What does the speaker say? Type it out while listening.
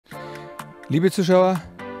Liebe Zuschauer,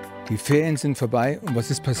 die Ferien sind vorbei und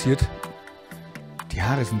was ist passiert? Die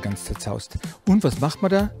Haare sind ganz zerzaust. Und was macht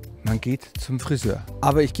man da? Man geht zum Friseur.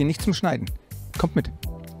 Aber ich gehe nicht zum Schneiden. Kommt mit.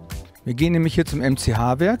 Wir gehen nämlich hier zum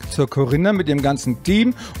MCH-Werk, zur Corinna mit ihrem ganzen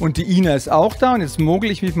Team und die Ina ist auch da und jetzt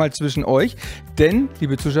mogel ich mich mal zwischen euch, denn,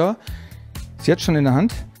 liebe Zuschauer, sie hat schon in der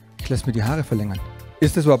Hand, ich lasse mir die Haare verlängern.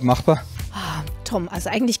 Ist das überhaupt machbar? Oh, Tom, also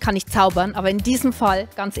eigentlich kann ich zaubern, aber in diesem Fall,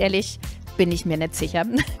 ganz ehrlich, bin ich mir nicht sicher.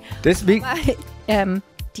 Deswegen...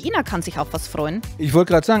 Die Ina kann sich auf was freuen. Ich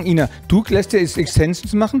wollte gerade sagen, Ina, du lässt dir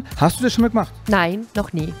Extensions machen. Hast du das schon mal gemacht? Nein,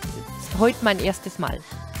 noch nie. Das ist heute mein erstes Mal.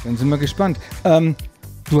 Dann sind wir gespannt.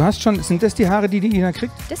 Du hast schon, sind das die Haare, die Ina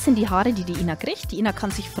kriegt? Das sind die Haare, die Ina kriegt. Die Ina kann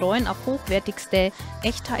sich freuen auf hochwertigste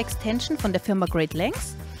Echthaar-Extension von der Firma Great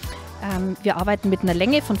Lengths. Wir arbeiten mit einer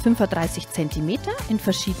Länge von 35 cm in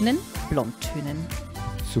verschiedenen Blondtönen.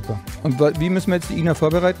 Super. Und wie müssen wir jetzt die Ina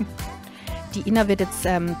vorbereiten? Die Ina wird jetzt,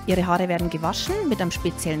 ihre Haare werden gewaschen mit einem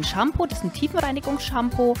speziellen Shampoo. Das ist ein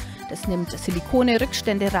Tiefenreinigungsshampoo. Das nimmt Silikone,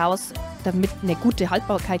 Rückstände raus, damit eine gute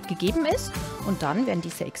Haltbarkeit gegeben ist. Und dann werden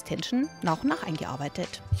diese Extension nach und nach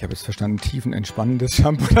eingearbeitet. Ich habe jetzt verstanden, tiefenentspannendes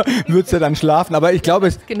Shampoo. Da wird es ja dann schlafen. Aber ich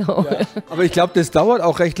glaube, Genau. Ja, aber ich glaube, das dauert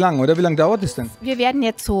auch recht lang, oder? Wie lange dauert das denn? Wir werden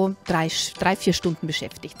jetzt so 3-4 Stunden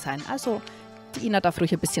beschäftigt sein. Also die Ina darf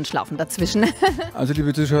ruhig ein bisschen schlafen dazwischen. Also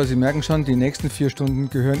liebe Zuschauer, Sie merken schon, die nächsten 4 Stunden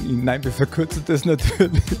gehören Ihnen. Nein, wir verkürzen das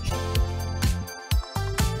natürlich.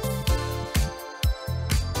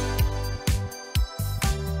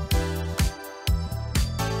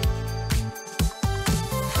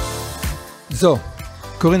 So,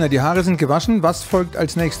 Corinna, die Haare sind gewaschen. Was folgt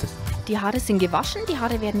als nächstes? Die Haare sind gewaschen, die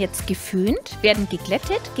Haare werden jetzt geföhnt, werden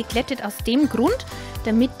geglättet. Geglättet aus dem Grund,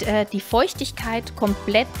 damit die Feuchtigkeit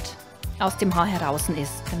komplett aus dem Haar heraus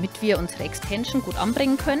ist, damit wir unsere Extension gut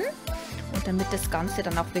anbringen können und damit das Ganze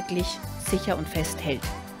dann auch wirklich sicher und fest hält.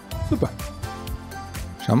 Super.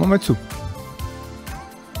 Schauen wir mal zu.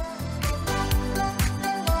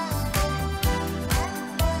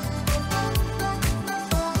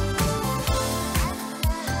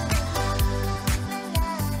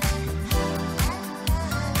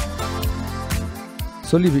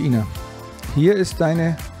 So, liebe Ina, hier ist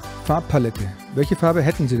deine Farbpalette. Welche Farbe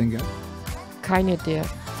hätten Sie denn gern? Keine der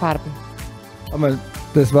Farben. Aber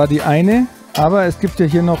das war die eine, aber es gibt ja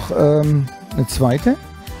hier noch eine zweite.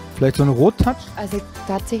 Vielleicht so ein Rot-Touch? Also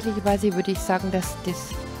tatsächlich würde ich sagen, dass das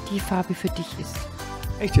die Farbe für dich ist.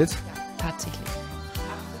 Echt jetzt? Ja, tatsächlich.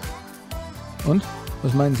 Und?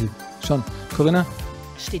 Was meinen Sie? Schon. Corinna?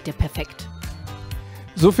 Steht dir perfekt.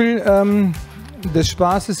 So viel des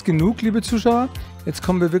Spaßes genug, liebe Zuschauer. Jetzt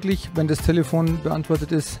kommen wir wirklich, wenn das Telefon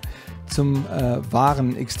beantwortet ist, zum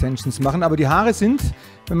wahren Extensions machen. Aber die Haare sind,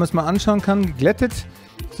 wenn man es mal anschauen kann, geglättet.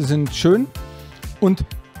 Sie sind schön. Und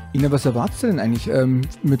Ina, was erwartest du denn eigentlich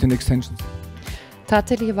mit den Extensions?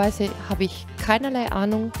 Tatsächlich habe ich keinerlei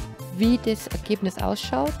Ahnung, wie das Ergebnis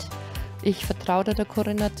ausschaut. Ich vertraue der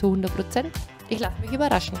Corinna zu 100%. Ich lasse mich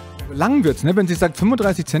überraschen. Lang wird's, ne? Wenn sie sagt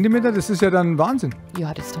 35 cm, das ist ja dann Wahnsinn.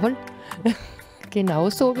 Ja, das ist toll. Genau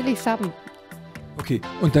so will ich es haben. Okay,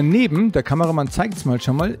 und daneben, der Kameramann zeigt es mal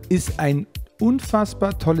schon mal, ist ein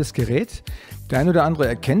unfassbar tolles Gerät. Der eine oder andere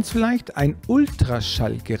erkennt es vielleicht, ein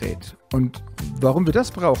Ultraschallgerät. Und warum wir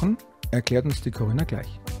das brauchen, erklärt uns die Corinna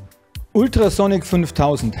gleich. Ultrasonic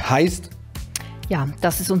 5000 heißt... Ja,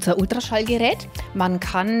 das ist unser Ultraschallgerät. Man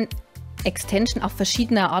kann Extension auf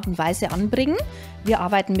verschiedene Art und Weise anbringen. Wir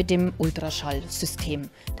arbeiten mit dem Ultraschallsystem.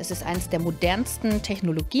 Das ist eines der modernsten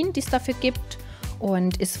Technologien, die es dafür gibt.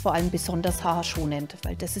 Und ist vor allem besonders haarschonend,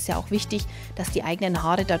 weil das ist ja auch wichtig, dass die eigenen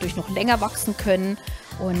Haare dadurch noch länger wachsen können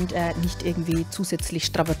und nicht irgendwie zusätzlich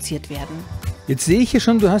strapaziert werden. Jetzt sehe ich hier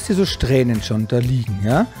schon, du hast hier so Strähnen schon da liegen,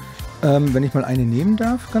 ja? Wenn ich mal eine nehmen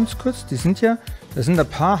darf, ganz kurz, das sind ein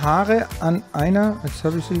paar Haare an einer, jetzt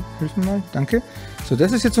habe ich sie, hilf mir mal, danke. So,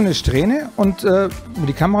 das ist jetzt so eine Strähne und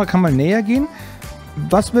die Kamera kann mal näher gehen.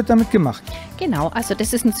 Was wird damit gemacht? Genau, also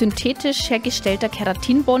das ist ein synthetisch hergestellter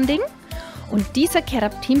Keratinbonding. Und dieser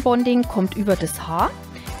Keratinbonding kommt über das Haar.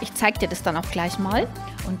 Ich zeige dir das dann auch gleich mal.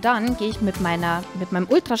 Und dann gehe ich mit meinem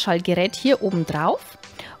Ultraschallgerät hier oben drauf.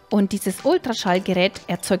 Und dieses Ultraschallgerät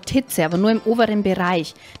erzeugt Hitze, aber nur im oberen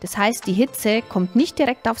Bereich. Das heißt, die Hitze kommt nicht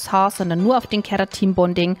direkt aufs Haar, sondern nur auf den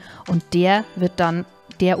Keratinbonding. Und der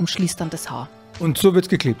umschließt dann das Haar. Und so wird es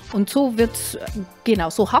geklebt? Und so wird's, genau,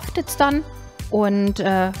 so haftet es dann. Und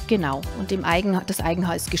genau, und das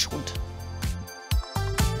Eigenhaar ist geschont.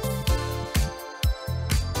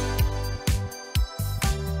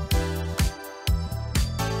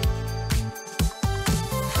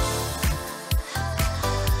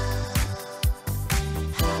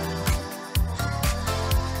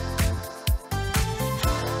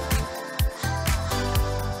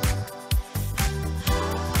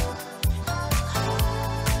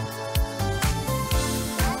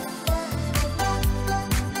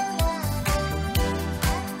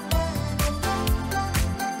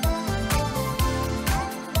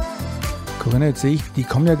 Corinna, jetzt sehe ich, die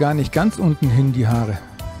kommen ja gar nicht ganz unten hin, die Haare.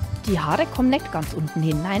 Die Haare kommen nicht ganz unten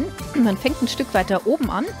hin. Nein, man fängt ein Stück weiter oben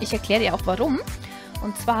an. Ich erkläre dir auch warum.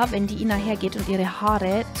 Und zwar, wenn die Ina hergeht und ihre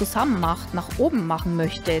Haare zusammen macht, nach oben machen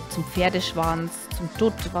möchte, zum Pferdeschwanz, zum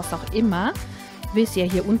Dutt, was auch immer, will sie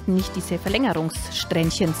ja hier unten nicht diese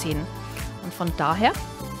Verlängerungssträhnchen sehen. Und von daher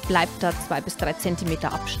bleibt da 2 bis 3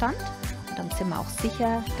 Zentimeter Abstand. Und dann sind wir auch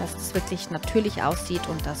sicher, dass es wirklich natürlich aussieht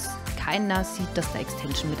und dass keiner sieht, dass da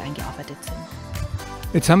Extension mit eingearbeitet sind.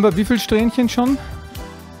 Jetzt haben wir wie viele Strähnchen schon?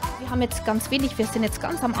 Wir haben jetzt ganz wenig, wir sind jetzt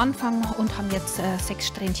ganz am Anfang und haben jetzt 6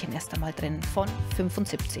 Strähnchen erst einmal drin von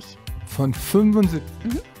 75. Von 75?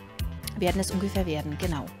 Werden es ungefähr werden,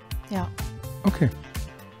 genau. Ja. Okay.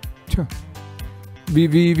 Tja.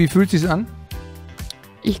 Wie fühlt es sich an?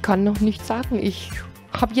 Ich kann noch nicht sagen. Ich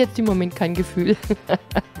habe jetzt im Moment kein Gefühl.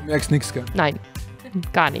 Du merkst nichts, gell? Nein,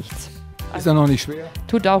 gar nichts. Ist ja noch nicht schwer.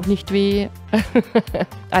 Tut auch nicht weh.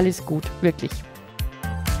 Alles gut, wirklich.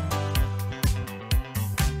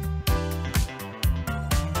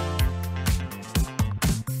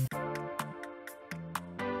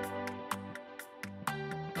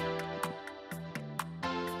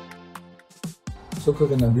 So,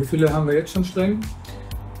 Corinna, wie viele haben wir jetzt schon streng?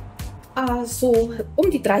 So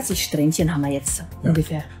um die 30 Strähnchen haben wir jetzt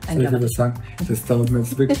ungefähr. Soll ich dir was sagen? Das dauert mir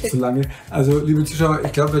jetzt wirklich zu lange. Also, liebe Zuschauer,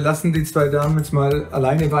 ich glaube, wir lassen die 2 Damen jetzt mal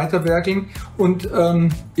alleine weiterwerkeln. Und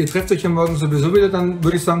ihr trefft euch ja morgen sowieso wieder. Dann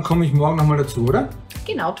würde ich sagen, komme ich morgen nochmal dazu, oder?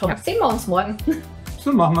 Genau, Tom. Ja. Sehen wir uns morgen.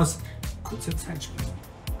 So machen wir es. Kurze Zeitspanne.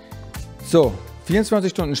 So,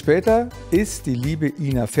 24 Stunden später ist die liebe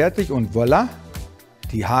Ina fertig und voilà,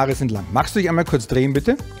 die Haare sind lang. Magst du dich einmal kurz drehen,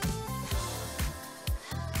 bitte?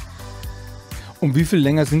 Um wie viel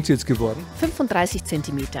länger sind sie jetzt geworden? 35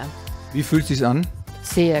 Zentimeter. Wie fühlt es sich an?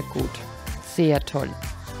 Sehr gut, sehr toll.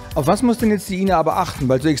 Auf was muss denn jetzt die Ina aber achten?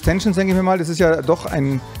 Weil so Extensions, denke ich mir mal, das ist ja doch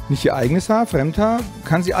nicht ihr eigenes Haar, Fremdhaar.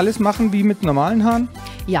 Kann sie alles machen wie mit normalen Haaren?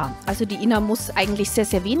 Ja, also die Ina muss eigentlich sehr,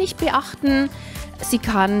 sehr wenig beachten. Sie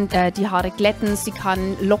kann die Haare glätten, sie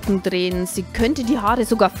kann Locken drehen, sie könnte die Haare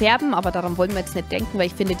sogar färben, aber daran wollen wir jetzt nicht denken, weil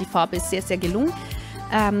ich finde, die Farbe ist sehr, sehr gelungen.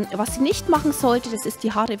 Was sie nicht machen sollte, das ist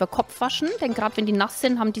die Haare über Kopf waschen, denn gerade wenn die nass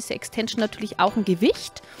sind, haben diese Extension natürlich auch ein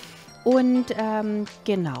Gewicht. Und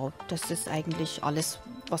genau, das ist eigentlich alles,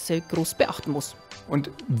 was sie groß beachten muss.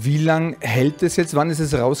 Und wie lang hält es jetzt? Wann ist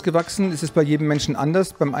es rausgewachsen? Ist es bei jedem Menschen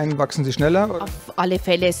anders? Beim einen wachsen sie schneller? Oder? Auf alle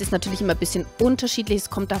Fälle. Es ist natürlich immer ein bisschen unterschiedlich. Es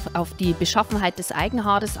kommt auf die Beschaffenheit des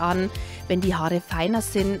Eigenhaares an. Wenn die Haare feiner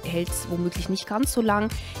sind, hält es womöglich nicht ganz so lang.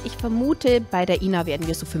 Ich vermute, bei der Ina werden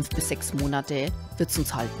wir so 5 bis 6 Monate, wird es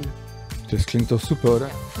uns halten. Das klingt doch super, oder?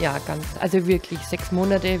 Ja, ganz. Also wirklich, 6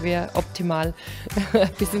 Monate wäre optimal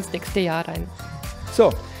bis ins nächste Jahr rein.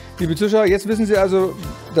 So, liebe Zuschauer, jetzt wissen Sie also,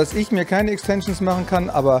 dass ich mir keine Extensions machen kann,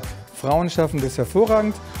 aber Frauen schaffen das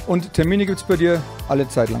hervorragend. Und Termine gibt es bei dir alle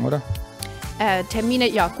Zeit lang, oder? Termine,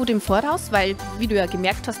 ja, gut im Voraus, weil, wie du ja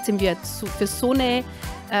gemerkt hast, sind wir für so eine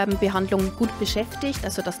Behandlung gut beschäftigt.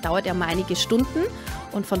 Also das dauert ja mal einige Stunden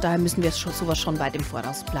und von daher müssen wir sowas schon weit im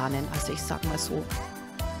Voraus planen. Also ich sage mal so,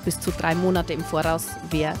 bis zu 3 Monate im Voraus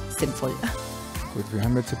wäre sinnvoll. Gut, wir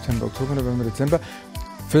haben jetzt September, Oktober, November, Dezember.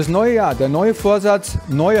 Fürs neue Jahr, der neue Vorsatz,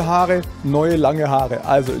 neue Haare, neue lange Haare.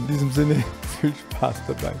 Also in diesem Sinne, viel Spaß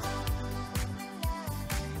dabei.